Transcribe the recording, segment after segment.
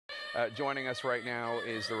Joining us right now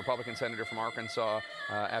is the Republican senator from Arkansas,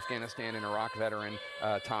 Afghanistan and Iraq veteran,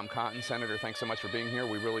 Tom Cotton. Senator, thanks so much for being here.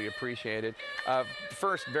 We really appreciate it.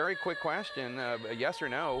 First, very quick question, yes or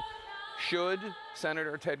no, should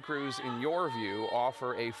Senator Ted Cruz, in your view,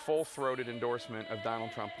 offer a full-throated endorsement of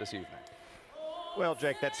Donald Trump this evening? Well,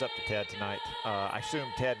 Jake, that's up to Ted tonight. I assume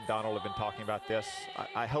Ted and Donald have been talking about this.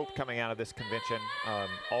 I hope coming out of this convention,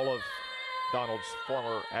 all of Donald's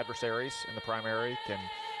former adversaries in the primary can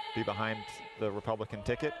be behind the Republican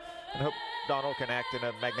ticket, and I hope Donald can act in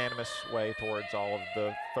a magnanimous way towards all of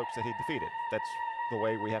the folks that he defeated. That's the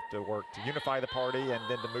way we have to work to unify the party and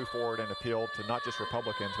then to move forward and appeal to not just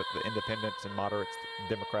Republicans, but the independents and moderates and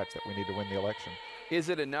Democrats that we need to win the election. Is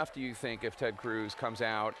it enough, do you think, if Ted Cruz comes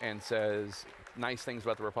out and says nice things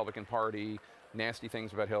about the Republican Party, nasty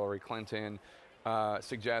things about Hillary Clinton,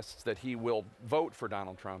 suggests that he will vote for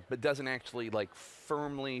Donald Trump, but doesn't actually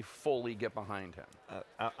firmly, fully get behind him?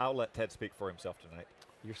 I'll let Ted speak for himself tonight.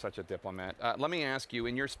 You're such a diplomat. Let me ask you,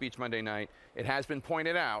 in your speech Monday night, it has been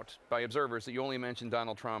pointed out by observers that you only mentioned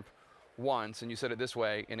Donald Trump once, and you said it this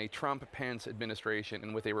way: in a Trump-Pence administration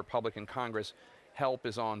and with a Republican Congress, help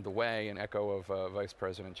is on the way, an echo of Vice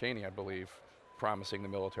President Cheney, I believe, promising the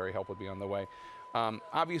military help would be on the way.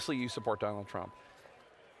 Obviously, you support Donald Trump.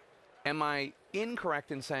 Am I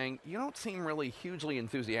incorrect in saying you don't seem really hugely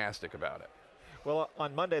enthusiastic about it? Well,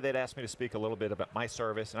 on Monday, they'd asked me to speak a little bit about my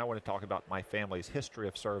service, and I want to talk about my family's history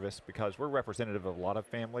of service because we're representative of a lot of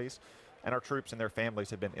families, and our troops and their families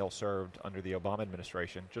have been ill-served under the Obama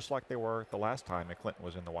administration, just like they were the last time that Clinton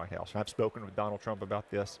was in the White House. And I've spoken with Donald Trump about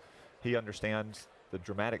this. He understands the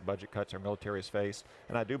dramatic budget cuts our military has faced,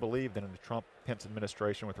 and I do believe that in the Trump-Pence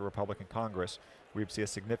administration with the Republican Congress, we'd see a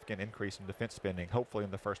significant increase in defense spending, hopefully in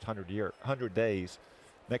the first 100 days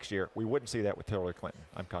next year. We wouldn't see that with Hillary Clinton,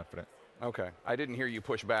 I'm confident. Okay. I didn't hear you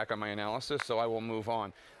push back on my analysis, so I will move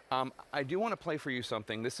on. I do want to play for you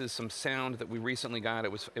something. This is some sound that we recently got.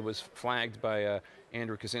 It was flagged by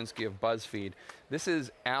Andrew Kaczynski of BuzzFeed. This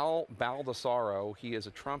is Al Baldessaro. He is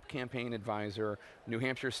a Trump campaign advisor, New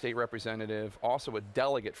Hampshire state representative, also a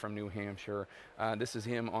delegate from New Hampshire. This is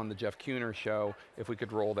him on the Jeff Kuhner show. If we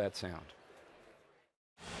could roll that sound.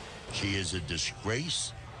 She is a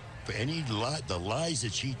disgrace for the lies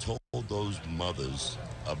that she told those mothers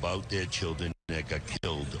about their children that got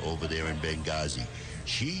killed over there in Benghazi.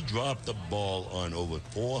 She dropped the ball on over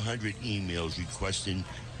 400 emails requesting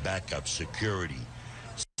backup security.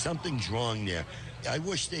 Something's wrong there. I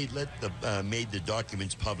wish they'd made the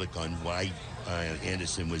documents public on why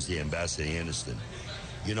Anderson was there, Ambassador Anderson.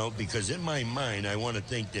 You know, because in my mind, I want to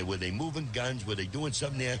think that were they moving guns? Were they doing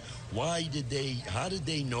something there? How did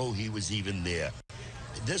they know he was even there?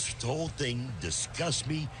 This whole thing disgusts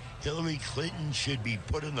me. Hillary Clinton should be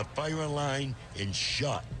put in the firing line and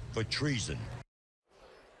shot for treason.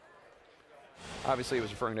 Obviously, he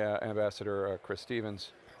was referring to Ambassador Chris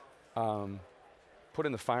Stevens. Put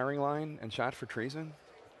in the firing line and shot for treason?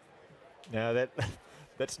 No,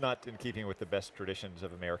 that's not in keeping with the best traditions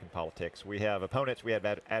of American politics. We have opponents, we have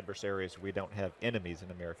adversaries, we don't have enemies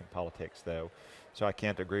in American politics, though. So I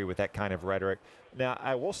can't agree with that kind of rhetoric. Now,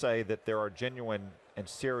 I will say that there are genuine and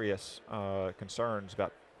serious concerns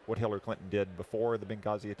about what Hillary Clinton did before the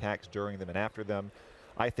Benghazi attacks, during them, and after them.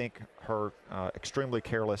 I think her extremely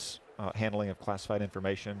careless handling of classified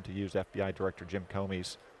information, to use FBI Director Jim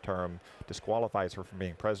Comey's term, disqualifies her from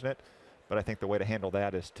being president. But I think the way to handle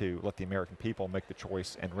that is to let the American people make the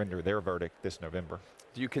choice and render their verdict this November.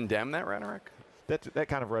 Do you condemn that rhetoric? That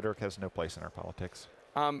kind of rhetoric has no place in our politics.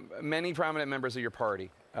 Many prominent members of your party,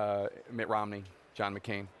 Mitt Romney, John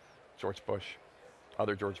McCain, George Bush,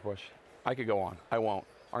 other George Bush, I could go on, I won't,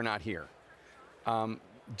 are not here.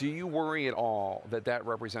 Do you worry at all that that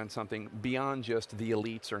represents something beyond just the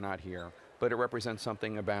elites are not here, but it represents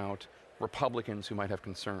something about Republicans who might have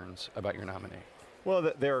concerns about your nominee?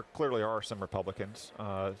 Well, there clearly are some Republicans,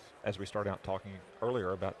 as we started out talking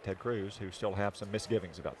earlier about Ted Cruz, who still have some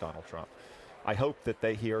misgivings about Donald Trump. I hope that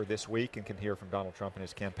they hear this week and can hear from Donald Trump and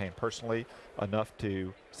his campaign personally enough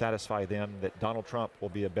to satisfy them that Donald Trump will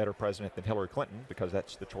be a better president than Hillary Clinton, because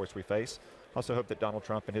that's the choice we face. I also hope that Donald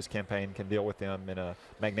Trump and his campaign can deal with them in a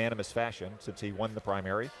magnanimous fashion, since he won the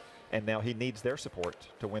primary, and now he needs their support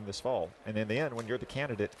to win this fall. And in the end, when you're the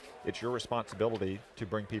candidate, it's your responsibility to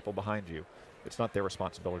bring people behind you. It's not their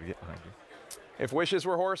responsibility to get behind you. If wishes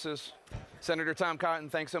were horses. Senator Tom Cotton,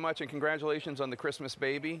 thanks so much, and congratulations on the Christmas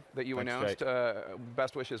baby that you announced.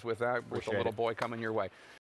 Best wishes with that, with the little boy coming your way.